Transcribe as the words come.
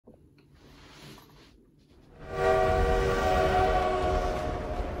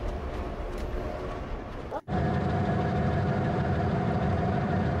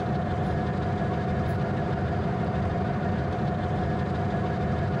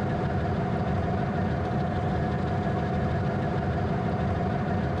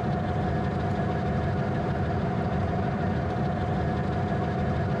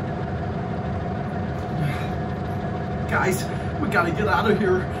gotta get out of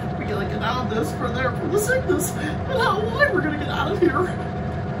here. We gotta get out of this for the sickness. But why we're gonna get out of here?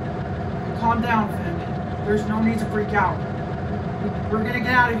 Calm down, Finn. There's no need to freak out. We're gonna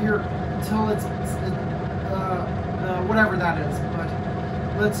get out of here until it's whatever that is. But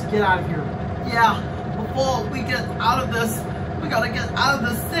let's get out of here. Yeah, before we get out of this, we gotta get out of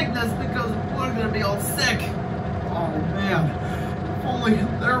this sickness because we're gonna be all sick. Oh man, if only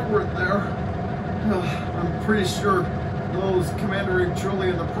there were there. I'm pretty sure those Commander Truly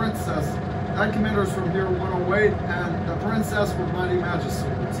and the Princess, that commander's from Hero 108, and the Princess were Mighty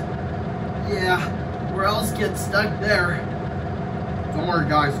Magiswords. Yeah, where else get stuck there? Don't worry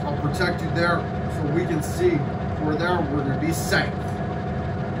guys, I'll protect you there so we can see. For there, we're gonna be safe.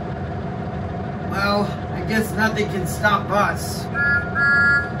 Well, I guess nothing can stop us.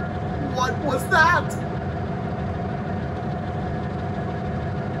 What was that?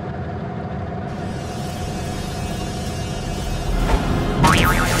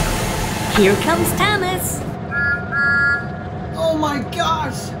 Here comes Thomas. Oh my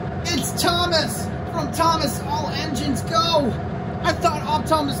gosh! It's Thomas! From Thomas All Engines Go! I thought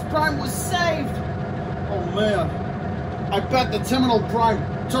Optimus Prime was saved! Oh man, I bet the Terminal Prime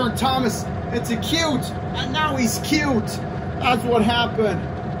turned Thomas into cute, and now he's cute! That's what happened.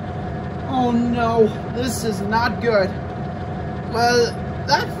 Oh no, this is not good. Well,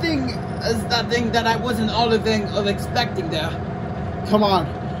 that thing is that thing that I wasn't all of expecting there. Come on,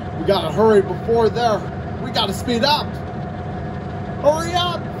 we gotta hurry before there. We gotta speed up. Hurry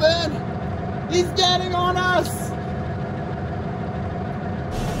up, Finn! He's getting on us!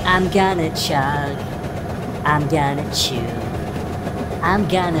 I'm gonna chug. I'm gonna chew. I'm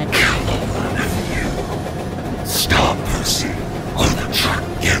gonna... Come on, you. Stop pushing, or the truck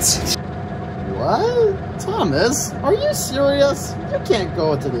gets it. What? Thomas, are you serious? You can't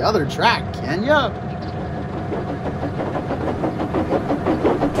go to the other track, can ya?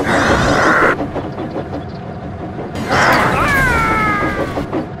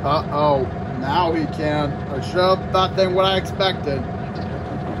 Uh-oh, now he can. I sure that thing what I expected.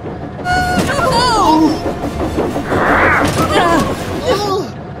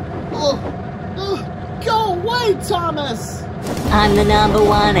 Go away, Thomas! I'm the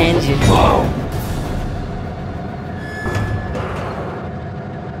 #1 engine. Whoa!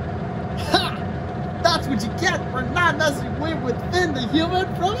 Ha! That's what you get for not messing with Finn the Human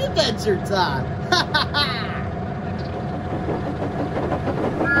from Adventure Time! Ha ha ha!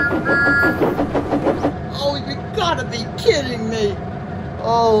 Oh, you gotta be kidding me!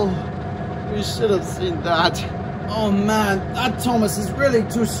 Oh, we should have seen that. Oh man, that Thomas is really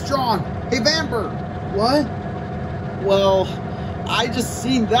too strong. Hey, Vamper! What? Well, I just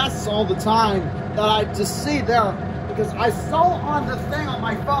seen that all the time that I just see there because I saw on the thing on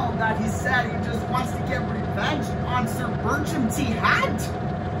my phone that he said he just wants to get revenge on Sir Bertram T. Hunt.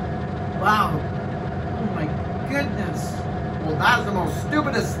 Wow. Oh my goodness. Well, that is the most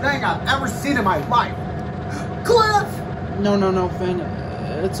stupidest thing I've ever seen in my life. Cliff! No, Finn.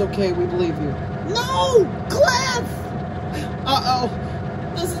 It's okay. We believe you. No! Cliff! Uh-oh.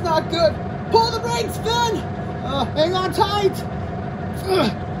 This is not good. Pull the brakes, Finn! Hang on tight!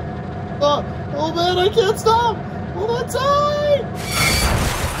 Oh man, I can't stop! Hold on tight!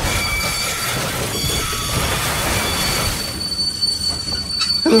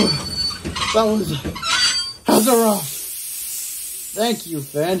 That was a rough. Thank you,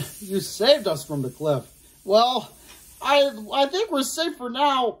 Finn. You saved us from the cliff. Well, I think we're safe for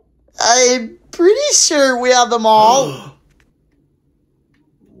now. I'm pretty sure we have them all.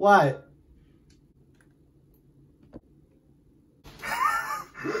 What?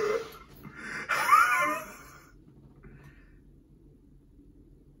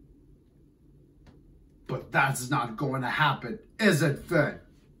 But that's not going to happen, is it, Finn?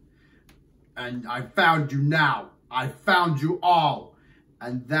 And I found you now. I found you all.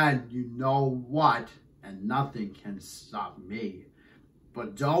 And then you know what? And nothing can stop me.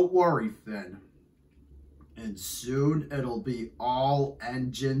 But don't worry, Finn. And soon it'll be all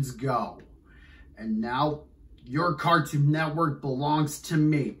engines go. And now your Cartoon Network belongs to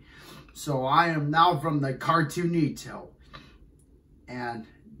me. So I am now from the Cartoonito. And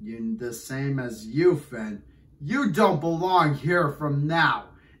the same as you, Finn. You don't belong here from now.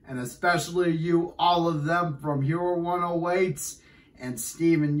 And especially you, all of them from Hero 108 and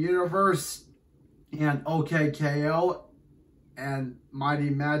Steven Universe and OKKO and Mighty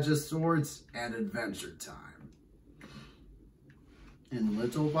Magiswords and Adventure Time. And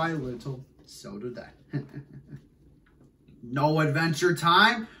little by little, so did I. No Adventure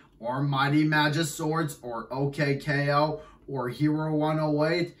Time or Mighty Magiswords or OKKO or Hero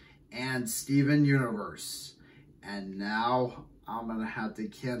 108 and Steven Universe. And now I'm gonna have to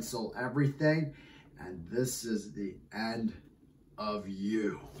cancel everything, and this is the end of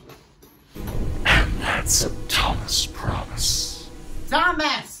you. And that's a Thomas promise.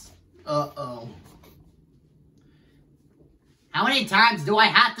 Thomas! Uh-oh. How many times do I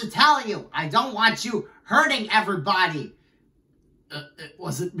have to tell you? I don't want you hurting everybody. It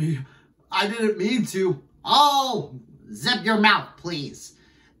wasn't me. I didn't mean to. Oh, zip your mouth, please.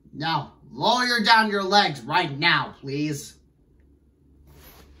 Now, lower down your legs right now, please.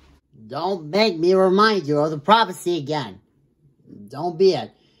 Don't make me remind you of the prophecy again. Don't be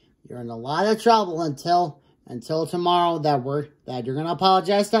it. You're in a lot of trouble until tomorrow that you're gonna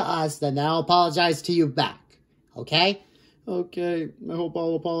apologize to us, then I'll apologize to you back. Okay? Okay, I hope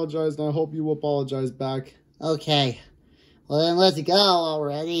I'll apologize, and I hope you apologize back. Okay. Well then let's go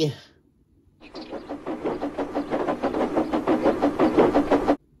already.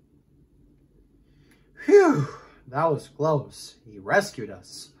 Phew, that was close. He rescued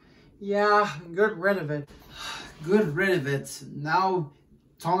us. Yeah, good rid of it. Good rid of it. Now,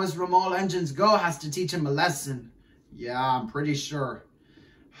 Thomas from All Engines Go has to teach him a lesson. Yeah, I'm pretty sure.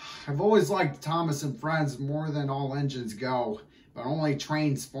 I've always liked Thomas and Friends more than All Engines Go, but only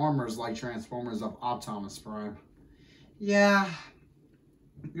Transformers like Transformers of Optimus Prime. Yeah,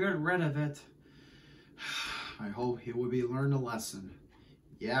 good rid of it. I hope he will be learned a lesson.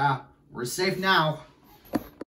 Yeah, we're safe now.